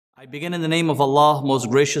I begin in the name of Allah, most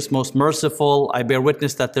gracious, most merciful. I bear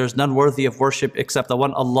witness that there is none worthy of worship except the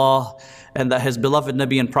one Allah, and that His beloved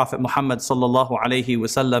Nabi and Prophet Muhammad sallallahu alaihi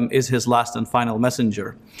wasallam is His last and final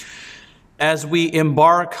messenger. As we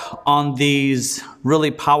embark on these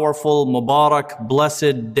really powerful, Mubarak,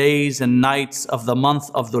 blessed days and nights of the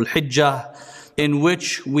month of Dhul Hijjah, in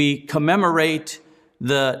which we commemorate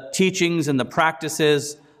the teachings and the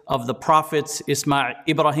practices of the prophets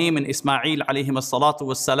Ibrahim and Ismail alayhim as-salatu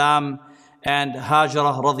was-salam, and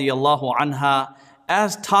Hajrah radiyallahu anha,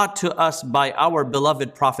 as taught to us by our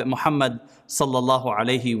beloved Prophet Muhammad sallallahu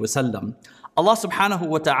alayhi wasallam. Allah subhanahu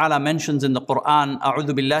wa ta'ala mentions in the Qur'an, A'udhu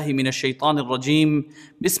billahi minash shaitanir rajim,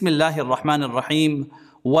 Bismillahir rahmanir rahim,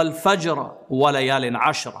 wal fajr wa layalin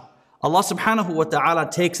ashra. Allah subhanahu wa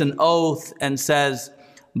ta'ala takes an oath and says,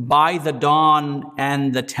 by the dawn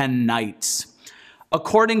and the 10 nights.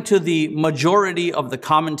 According to the majority of the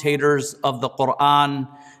commentators of the Qur'an,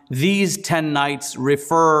 these 10 nights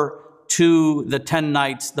refer to the 10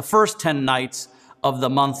 nights, the first 10 nights of the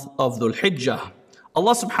month of Dhul Hijjah.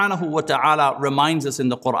 Allah subhanahu wa ta'ala reminds us in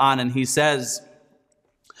the Qur'an, and He says,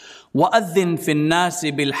 وَأَذِّن فِي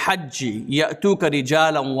النَّاسِ بِالْحَجِّ يَأْتُوكَ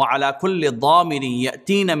رِجَالًا وَعَلَى كُلِّ ضَامِرٍ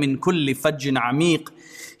يَأْتِينَ مِنْ كُلِّ فَجٍّ عَمِيقٍ.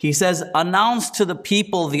 He says, announce to the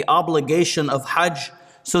people the obligation of Hajj,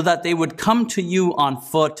 so that they would come to you on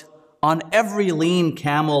foot, on every lean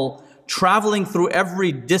camel, traveling through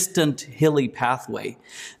every distant hilly pathway.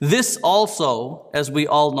 This also, as we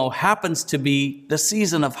all know, happens to be the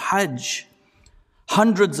season of Hajj.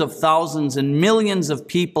 Hundreds of thousands and millions of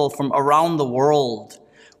people from around the world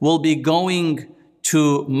will be going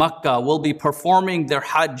to Makkah, will be performing their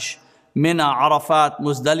Hajj, Mina, Arafat,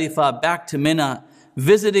 Muzdalifah, back to Mina,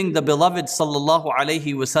 visiting the beloved sallallahu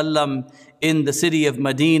alaihi wasallam in the city of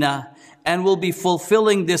Medina, and will be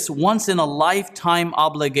fulfilling this once in a lifetime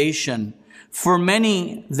obligation. For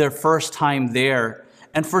many, their first time there,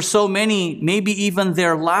 and for so many, maybe even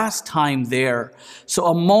their last time there. So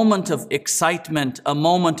a moment of excitement, a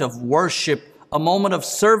moment of worship, a moment of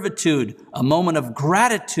servitude, a moment of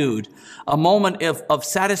gratitude, a moment of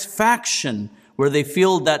satisfaction, where they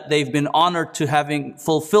feel that they've been honored to having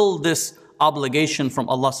fulfilled this obligation from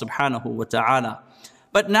Allah subhanahu wa ta'ala.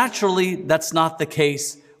 But naturally, that's not the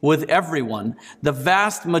case with everyone. The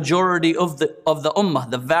vast majority of the ummah,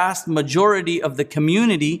 the vast majority of the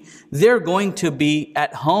community, they're going to be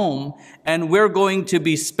at home, and we're going to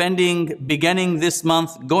be beginning this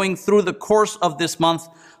month, going through the course of this month,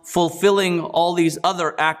 fulfilling all these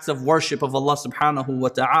other acts of worship of Allah subhanahu wa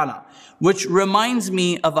ta'ala. Which reminds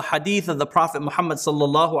me of a hadith of the Prophet Muhammad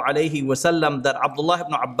sallallahu alayhi wasallam that Abdullah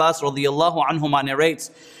ibn Abbas radiyallahu anhuma narrates,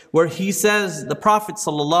 where he says, the Prophet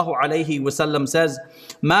sallallahu alayhi wasallam says,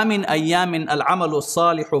 ما من أيام العمل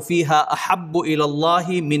الصالح فيها أحب إلى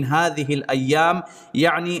الله من هذه الأيام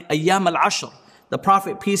يعني أيام العشر. The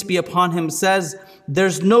Prophet, peace be upon him, says,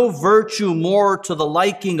 there's no virtue more to the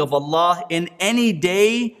liking of Allah in any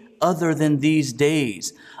day other than these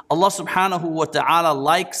days. Allah subhanahu wa ta'ala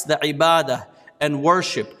likes the ibadah and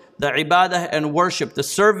worship, the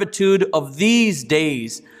servitude of these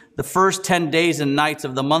days. The first 10 days and nights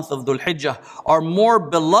of the month of Dhul Hijjah are more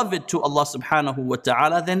beloved to Allah subhanahu wa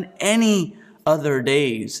ta'ala than any other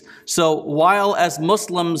days. So while as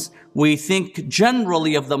Muslims we think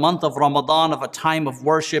generally of the month of Ramadan, of a time of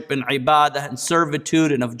worship and ibadah and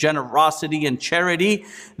servitude and of generosity and charity,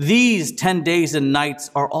 these 10 days and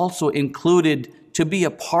nights are also included to be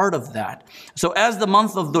a part of that. So as the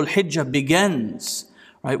month of Dhul Hijjah begins,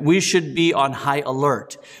 right, we should be on high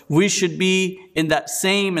alert. We should be in that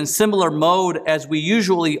same and similar mode as we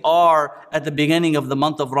usually are at the beginning of the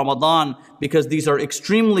month of Ramadan, because these are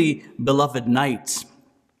extremely beloved nights.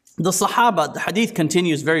 The Sahaba, the hadith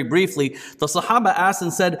continues very briefly. The Sahaba asked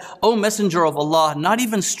and said, O Messenger of Allah, not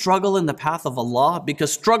even struggle in the path of Allah?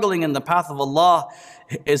 Because struggling in the path of Allah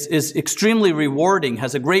is extremely rewarding,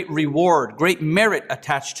 has a great reward, great merit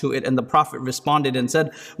attached to it. And the Prophet responded and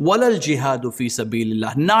said, وَلَا الْجِهَادُ فِي سَبِيلِ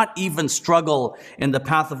اللَّهِ. Not even struggle in the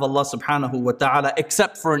path of Allah subhanahu wa ta'ala,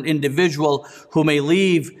 except for an individual who may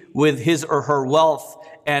leave with his or her wealth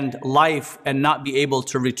and life and not be able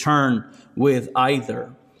to return with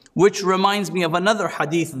either. Which reminds me of another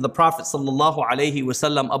hadith of the Prophet sallallahu alaihi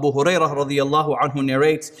wasallam. Abu Hurairah radiyallahu anhu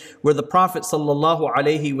narrates, where the Prophet sallallahu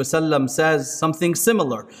alaihi wasallam says something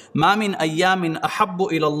similar. ما من أيام أحب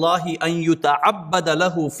إلى الله أن يتعبد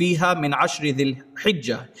له فيها من عشر ذي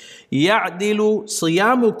الحجة يعدل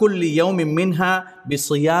صيام كل يوم منها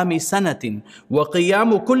بصيام سنة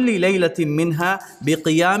وقيام كل ليلة منها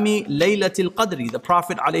بقيام ليلة القدر. The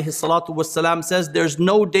Prophet alayhi salatu wasalam says, there's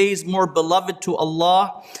no days more beloved to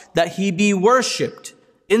Allah that He be worshipped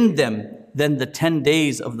in them than the 10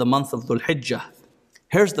 days of the month of Dhul Hijjah.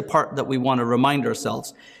 Here's the part that we want to remind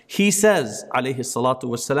ourselves. He says, alayhi salatu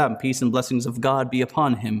wassalam, peace and blessings of God be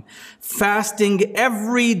upon him, fasting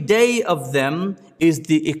every day of them is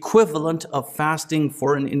the equivalent of fasting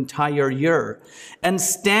for an entire year. And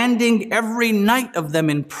standing every night of them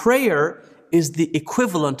in prayer is the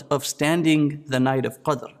equivalent of standing the night of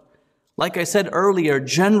Qadr. Like I said earlier,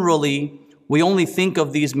 generally, we only think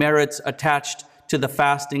of these merits attached to the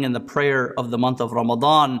fasting and the prayer of the month of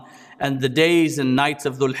Ramadan and the days and nights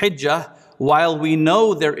of Dhul Hijjah. While we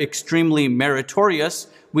know they're extremely meritorious,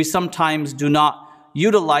 we sometimes do not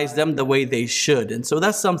utilize them the way they should. And so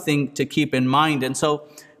that's something to keep in mind. And so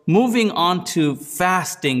moving on to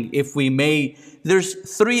fasting, if we may, there's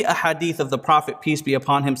 3 ahadith of the Prophet, peace be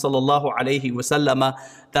upon him, sallallahu alayhi wasallam,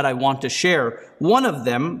 that I want to share. One of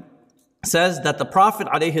them says that the Prophet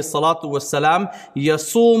alayhi salatu wasalam,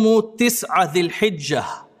 yasumu tis'a dhil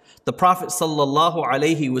hijjah. The Prophet sallallahu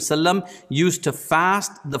alayhi wasallam used to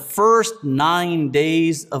fast the first 9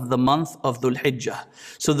 days of the month of Dhul Hijjah.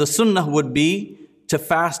 So the sunnah would be to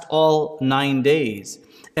fast all 9 days.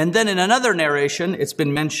 And then in another narration, it's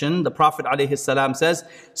been mentioned, the Prophet alayhi salam says,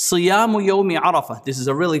 Siyamu yawmi Arafah. This is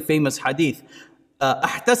a really famous hadith.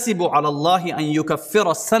 أحتسب على الله أن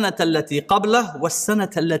يكفر السنة التي قبله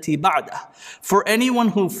والسنة التي بعده. For anyone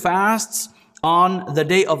who fasts on the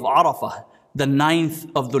day of Arafah, the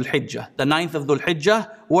 9th of Dhul Hijjah. The 9th of Dhul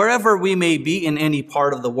Hijjah, wherever we may be in any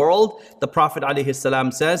part of the world, the Prophet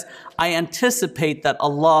ﷺ says, I anticipate that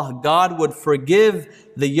Allah, God, would forgive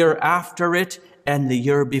the year after it and the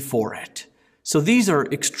year before it. So these are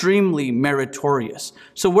extremely meritorious.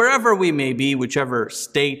 So wherever we may be, whichever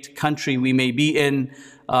state, country we may be in,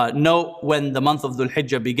 note when the month of Dhul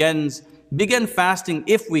Hijjah begins, begin fasting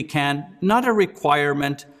if we can, not a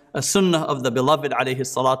requirement, a sunnah of the beloved alayhi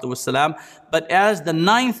salatu wasalam. But as the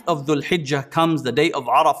 9th of Dhul Hijjah comes, the day of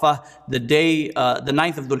Arafah, the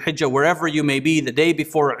 9th of Dhul Hijjah, wherever you may be, the day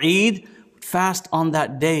before Eid, fast on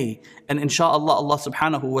that day. And inshallah, Allah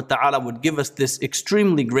subhanahu wa ta'ala would give us this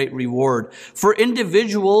extremely great reward. For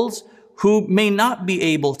individuals who may not be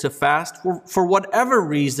able to fast for whatever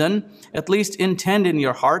reason, at least intend in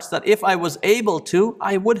your hearts that if I was able to,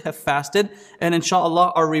 I would have fasted, and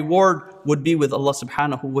inshallah our reward would be with Allah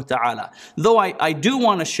subhanahu wa ta'ala. Though I do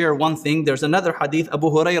want to share one thing. There's another hadith,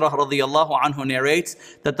 Abu Hurairah radiyallahu anhu narrates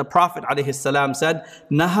that the Prophet alayhi salam said,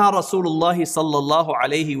 Naha Rasulullah sallallahu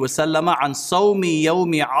alayhi wa sallam an sawmi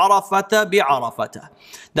yawmi arafata bi arafata.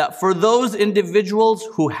 That for those individuals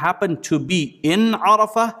who happen to be in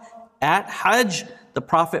Arafah, at Hajj, the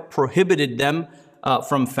Prophet prohibited them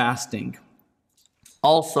from fasting.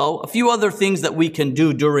 Also, a few other things that we can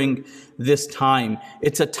do during this time.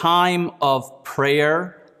 It's a time of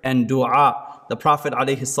prayer and dua. The Prophet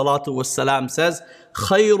ﷺ says,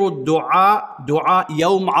 خَيْرُ الدُّعَاء دُعَاء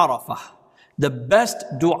يَوْمْ عَرَفَةٍ. The best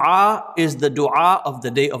dua is the dua of the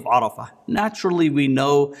day of Arafah. Naturally, we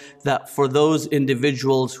know that for those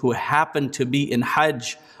individuals who happen to be in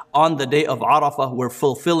Hajj, on the day of Arafah, we're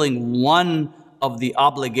fulfilling one of the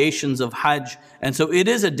obligations of Hajj. And so it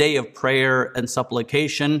is a day of prayer and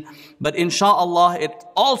supplication. But inshallah, it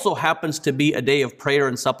also happens to be a day of prayer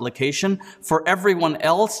and supplication for everyone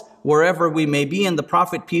else, wherever we may be. And the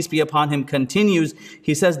Prophet, peace be upon him, continues.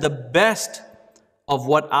 He says, the best of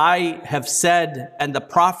what I have said and the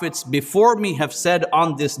prophets before me have said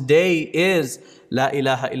on this day is La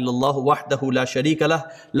ilaha illallah wahdahu la sharika lah,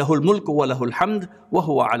 lahul mulku wa lahul hamd, wa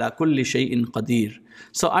huwa ala kulli shay'in qadir.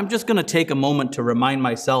 So I'm just going to take a moment to remind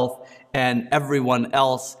myself and everyone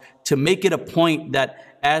else to make it a point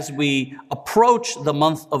that as we approach the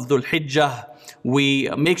month of Dhul Hijjah, we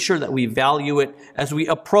make sure that we value it. As we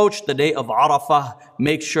approach the day of Arafah,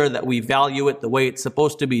 make sure that we value it the way it's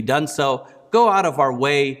supposed to be done. So go out of our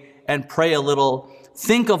way and pray a little.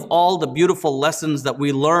 Think of all the beautiful lessons that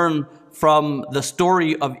we learn from the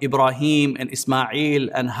story of Ibrahim and Ismail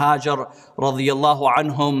and Hajar radiyallahu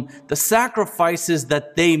anhum, the sacrifices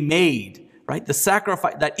that they made, right? The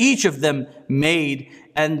sacrifice that each of them made,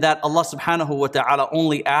 and that Allah subhanahu wa ta'ala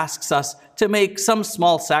only asks us to make some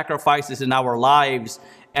small sacrifices in our lives.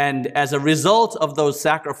 And as a result of those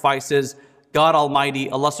sacrifices, God Almighty,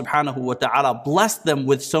 Allah subhanahu wa ta'ala, blessed them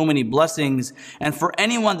with so many blessings. And for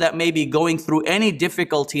anyone that may be going through any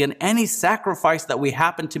difficulty and any sacrifice that we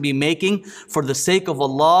happen to be making for the sake of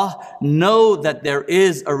Allah, know that there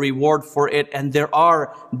is a reward for it and there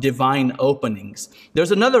are divine openings.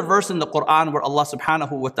 There's another verse in the Qur'an where Allah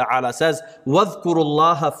subhanahu wa ta'ala says, وَاذْكُرُوا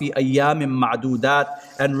اللَّهَ فِي أَيَّامٍ مَعْدُودَاتٍ.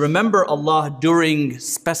 And remember Allah during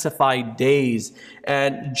specified days.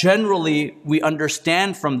 And generally we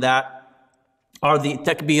understand from that are the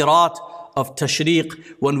takbirat of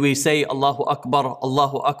tashriq, when we say Allahu Akbar,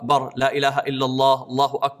 La ilaha illallah,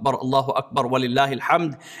 Allahu Akbar, walillahi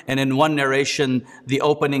alhamd. And in one narration, the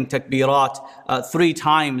opening takbirat, 3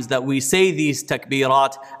 times that we say these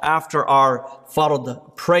takbirat after our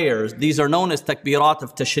fard prayers. These are known as takbirat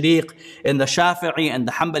of tashriq. In the Shafi'i and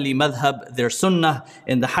the Hanbali madhab, they're sunnah.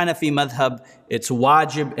 In the Hanafi madhab, it's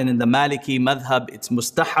wajib. And in the Maliki madhab, it's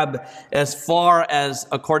mustahab. As far as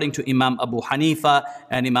according to Imam Abu Hanifa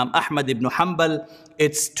and Imam Ahmad ibn Hanbal,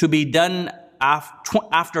 it's to be done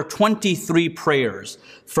after 23 prayers,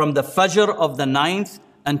 from the Fajr of the 9th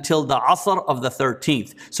until the Asr of the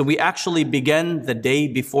 13th. So we actually begin the day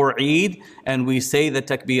before Eid and we say the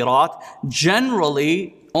takbirat,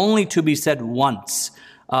 generally only to be said once.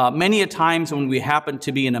 Many a times when we happen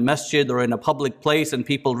to be in a masjid or in a public place and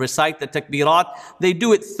people recite the takbirat, they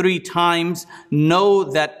do it 3 times. Know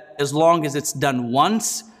that as long as it's done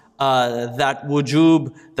once, that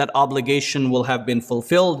wujub, that obligation will have been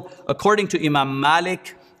fulfilled. According to Imam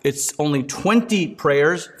Malik, it's only 20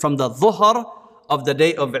 prayers from the dhuhr of the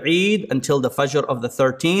day of Eid until the Fajr of the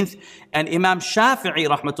 13th. And Imam Shafi'i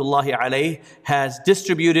rahmatullahi alayh has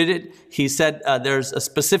distributed it. He said there's a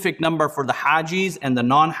specific number for the Hajis and the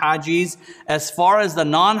non-Hajis. As far as the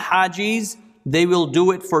non-Hajis, they will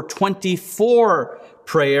do it for 24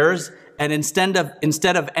 prayers. And instead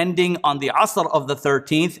of ending on the Asr of the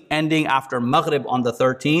 13th, ending after Maghrib on the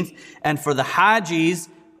 13th. And for the Hajis,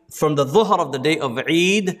 from the Dhuhr of the day of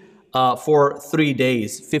Eid, for 3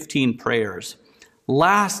 days, 15 prayers.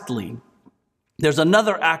 Lastly, there's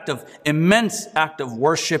another immense act of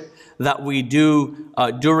worship that we do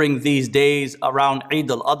during these days around Eid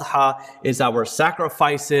al-Adha is our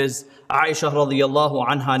sacrifices. Aisha radiyallahu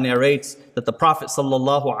anha narrates that the Prophet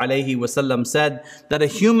sallallahu alaihi wasallam said that a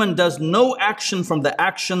human does no action from the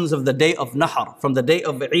actions of the day of Nahr, from the day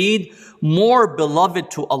of Eid, more beloved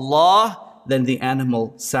to Allah than the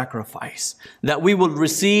animal sacrifice. That we will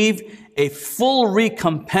receive a full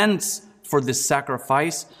recompense for this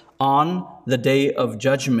sacrifice on the day of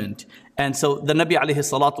judgment. And so the Nabi alayhi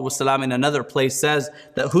salatu wasalam in another place says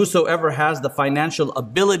that whosoever has the financial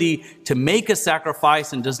ability to make a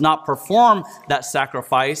sacrifice and does not perform that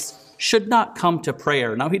sacrifice should not come to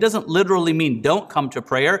prayer. Now he doesn't literally mean don't come to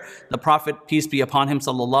prayer. The Prophet, peace be upon him,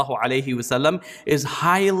 sallallahu alayhi wasallam, is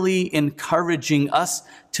highly encouraging us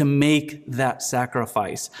to make that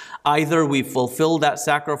sacrifice. Either we fulfill that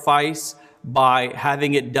sacrifice by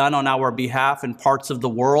having it done on our behalf in parts of the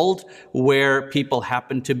world where people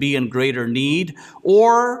happen to be in greater need,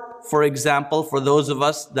 or, for example, for those of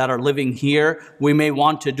us that are living here, we may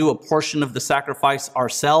want to do a portion of the sacrifice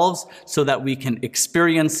ourselves so that we can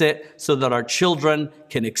experience it, so that our children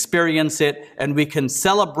can experience it, and we can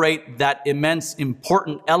celebrate that immense,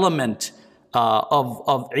 important element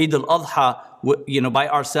of Eid al-Adha, by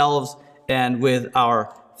ourselves and with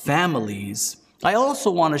our families. I also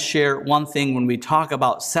want to share one thing when we talk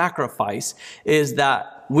about sacrifice is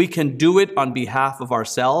that we can do it on behalf of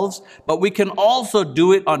ourselves, but we can also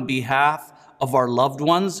do it on behalf of our loved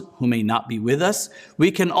ones who may not be with us. We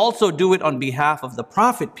can also do it on behalf of the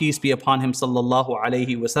Prophet, peace be upon him, sallallahu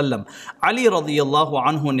alayhi wasallam. Ali radiyallahu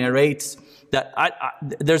anhu narrates that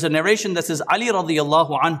there's a narration that says Ali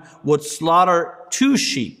radiyallahu anhu would slaughter 2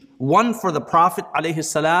 sheep, one for the Prophet alayhi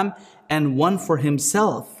salam and one for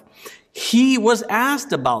himself. He was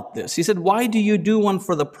asked about this. He said, why do you do one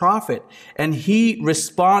for the Prophet? And he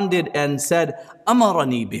responded and said,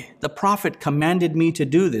 Amarani bih. The Prophet commanded me to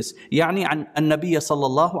do this. Yani an-Nabiya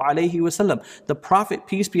sallallahu alayhi wasallam. The Prophet,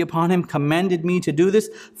 peace be upon him, commanded me to do this.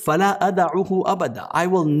 Fala ada'uhu abada. I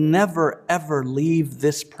will never ever leave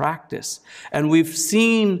this practice. And we've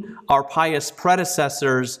seen our pious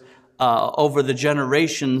predecessors over the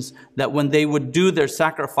generations that when they would do their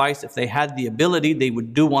sacrifice, if they had the ability, they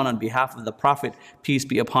would do one on behalf of the Prophet, peace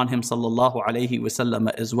be upon him, sallallahu alayhi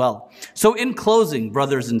wasallam as well. So in closing,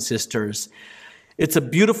 brothers and sisters, it's a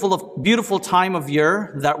beautiful time of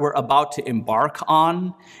year that we're about to embark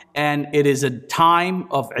on, and it is a time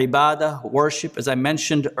of ibadah, worship, as I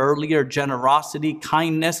mentioned earlier, generosity,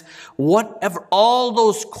 kindness, whatever, all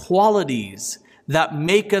those qualities that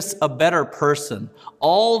make us a better person,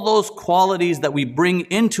 all those qualities that we bring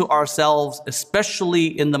into ourselves, especially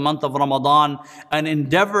in the month of Ramadan, and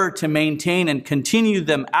endeavor to maintain and continue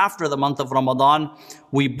them after the month of Ramadan,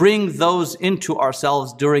 we bring those into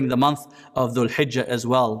ourselves during the month of Dhul Hijjah as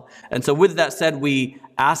well. And so with that said, we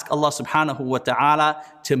Ask Allah subhanahu wa ta'ala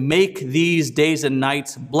to make these days and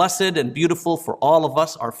nights blessed and beautiful for all of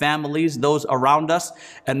us, our families, those around us.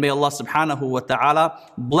 And may Allah subhanahu wa ta'ala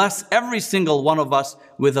bless every single one of us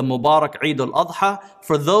with a Mubarak Eid al-Adha.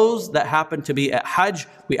 For those that happen to be at Hajj,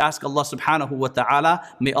 we ask Allah subhanahu wa ta'ala,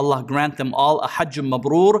 may Allah grant them all a Hajj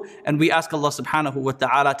Mabrur. And we ask Allah subhanahu wa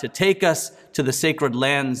ta'ala to take us to the sacred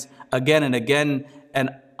lands again and again,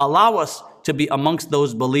 and allow us to be amongst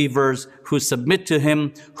those believers who submit to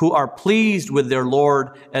Him, who are pleased with their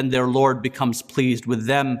Lord, and their Lord becomes pleased with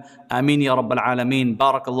them. Ameen ya Rabbal Alameen.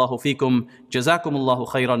 Barakallahu feekum. Jazakumullahu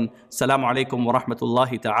khairan. Assalamu alaikum wa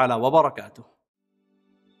rahmatullahi ta'ala wa barakatuh.